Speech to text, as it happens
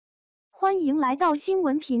欢迎来到新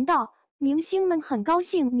闻频道，明星们很高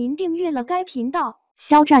兴您订阅了该频道。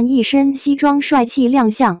肖战一身西装帅气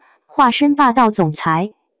亮相，化身霸道总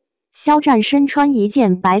裁。肖战身穿一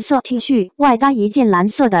件白色 T 恤，外搭一件蓝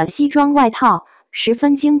色的西装外套，十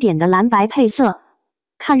分经典的蓝白配色，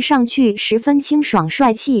看上去十分清爽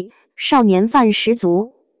帅气，少年范十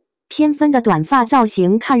足。偏分的短发造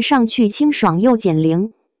型看上去清爽又减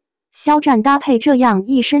龄。肖战搭配这样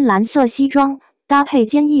一身蓝色西装，搭配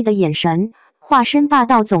坚毅的眼神，化身霸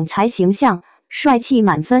道总裁形象，帅气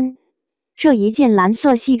满分。这一件蓝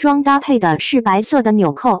色西装搭配的是白色的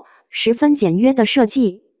纽扣，十分简约的设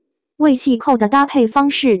计。为细扣的搭配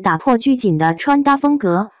方式打破拘谨的穿搭风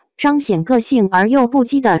格，彰显个性而又不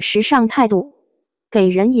羁的时尚态度，给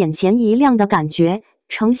人眼前一亮的感觉，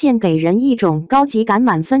呈现给人一种高级感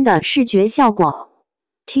满分的视觉效果。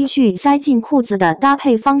T 恤塞进裤子的搭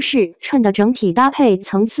配方式，衬得整体搭配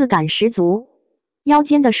层次感十足。腰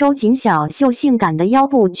间的收紧小袖，性感的腰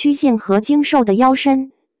部曲线和精瘦的腰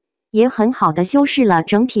身，也很好的修饰了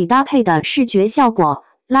整体搭配的视觉效果，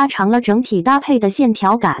拉长了整体搭配的线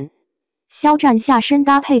条感。肖战下身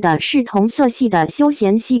搭配的是同色系的休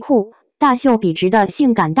闲西裤，大袖笔直的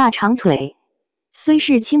性感大长腿，虽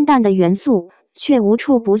是清淡的元素，却无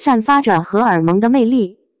处不散发着荷尔蒙的魅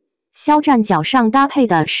力。肖战脚上搭配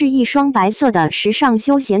的是一双白色的时尚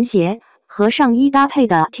休闲鞋，和上衣搭配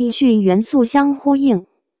的 T 恤元素相呼应，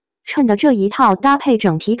衬得这一套搭配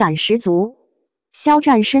整体感十足。肖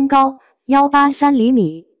战身高183厘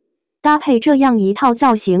米，搭配这样一套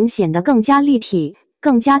造型显得更加立体，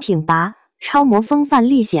更加挺拔，超模风范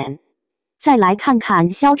立显。再来看看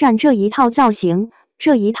肖战这一套造型，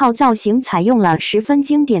这一套造型采用了十分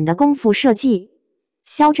经典的功夫设计，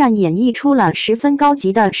肖战演绎出了十分高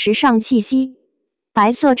级的时尚气息。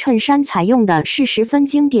白色衬衫采用的是十分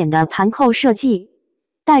经典的盘扣设计，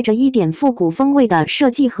带着一点复古风味的设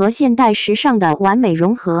计和现代时尚的完美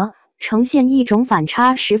融合，呈现一种反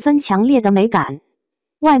差十分强烈的美感。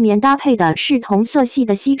外面搭配的是同色系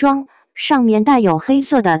的西装，上面带有黑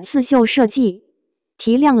色的刺绣设计，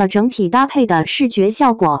提亮了整体搭配的视觉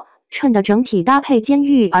效果，衬得整体搭配坚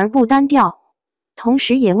毅而不单调，同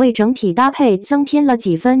时也为整体搭配增添了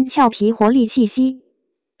几分俏皮活力气息。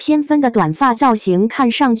偏分的短发造型看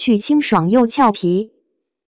上去清爽又俏皮，